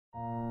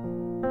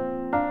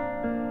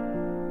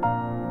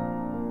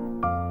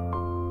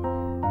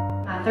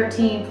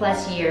13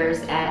 plus years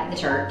at the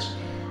church.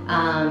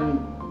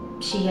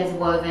 She has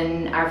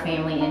woven our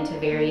family into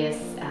various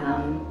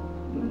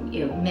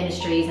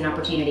ministries and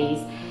opportunities,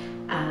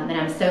 and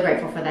I'm so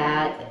grateful for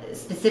that.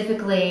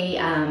 Specifically,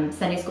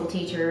 Sunday school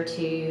teacher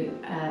to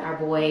our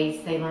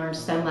boys. They learned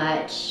so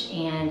much,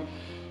 and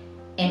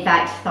in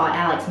fact thought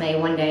Alex may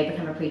one day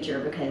become a preacher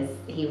because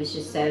he was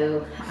just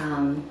so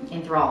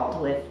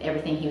enthralled with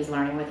everything he was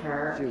learning with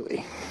her.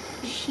 Julie.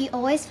 She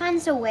always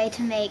finds a way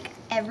to make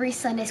every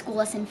Sunday school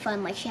lesson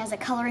fun. Like she has a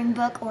coloring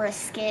book or a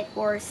skit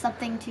or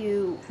something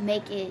to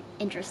make it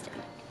interesting.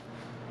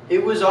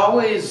 It was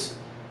always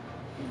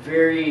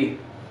very,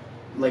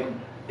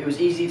 it was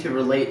easy to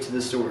relate to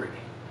the story.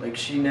 Like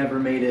she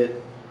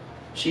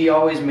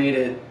always made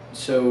it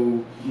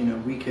so,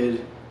 we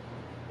could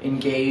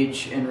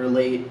engage and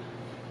relate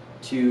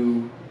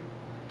to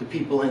the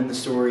people in the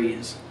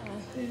stories.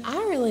 I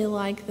really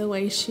like the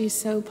way she's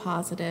so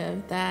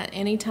positive that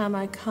anytime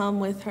I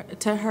come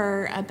to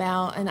her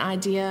about an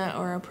idea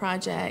or a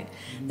project,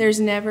 there's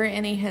never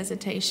any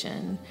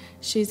hesitation.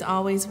 She's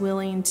always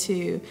willing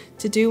to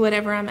do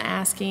whatever I'm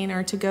asking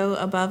or to go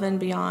above and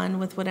beyond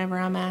with whatever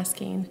I'm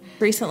asking.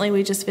 Recently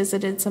we just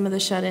visited some of the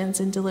shut-ins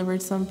and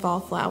delivered some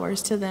fall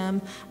flowers to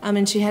them,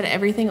 and she had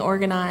everything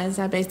organized.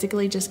 I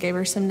basically just gave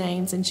her some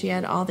names and she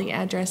had all the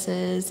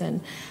addresses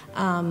and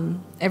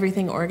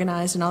everything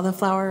organized and all the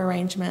flower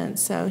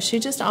arrangements. So she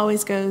just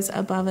always goes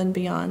above and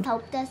beyond.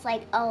 Helped us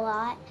a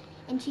lot,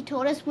 and she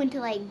told us when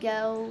to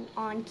go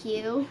on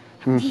cue.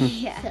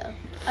 Yeah.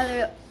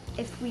 So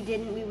if we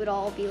didn't, we would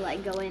all be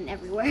going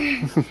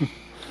everywhere.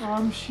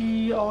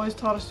 She always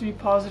taught us to be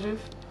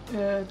positive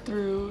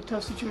through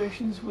tough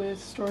situations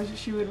with stories that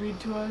she would read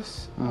to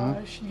us.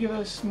 She'd give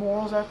us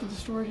morals after the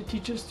story to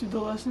teach us through the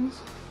lessons.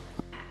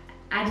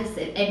 I just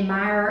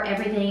admire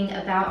everything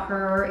about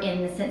her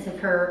in the sense of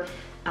her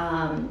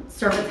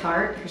servant's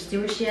heart, her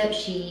stewardship.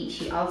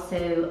 She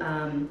also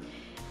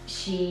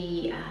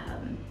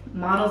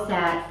models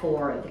that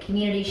for the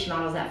community. She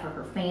models that for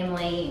her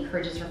family,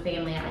 encourages her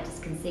family. I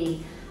just can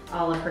see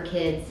all of her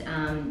kids,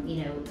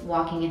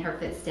 walking in her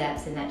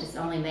footsteps, and that just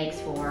only makes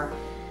for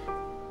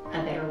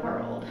a better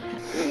world.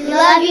 We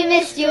love you,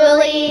 Miss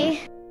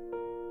Julie.